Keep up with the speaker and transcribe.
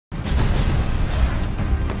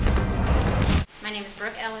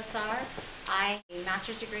Brooke Elisar. I have a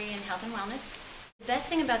master's degree in health and wellness. The best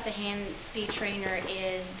thing about the hand speed trainer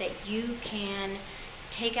is that you can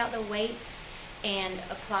take out the weights and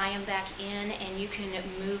apply them back in, and you can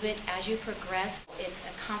move it as you progress. It's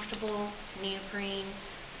a comfortable neoprene.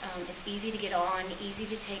 It's easy to get on, easy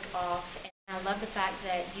to take off. And I love the fact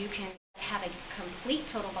that you can have a complete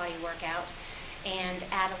total body workout and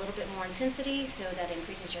add a little bit more intensity so that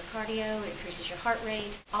increases your cardio, increases your heart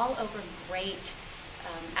rate. All over great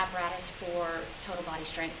apparatus for total body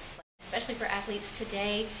strength. Especially for athletes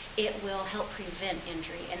today, it will help prevent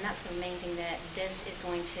injury, and that's the main thing that this is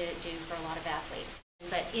going to do for a lot of athletes.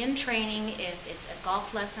 But in training, if it's a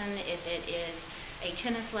golf lesson, if it is a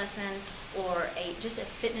tennis lesson, or just a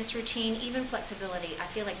fitness routine, even flexibility, I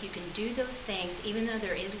feel like you can do those things even though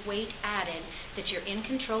there is weight added, that you're in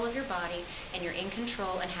control of your body and you're in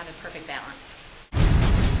control and have a perfect balance.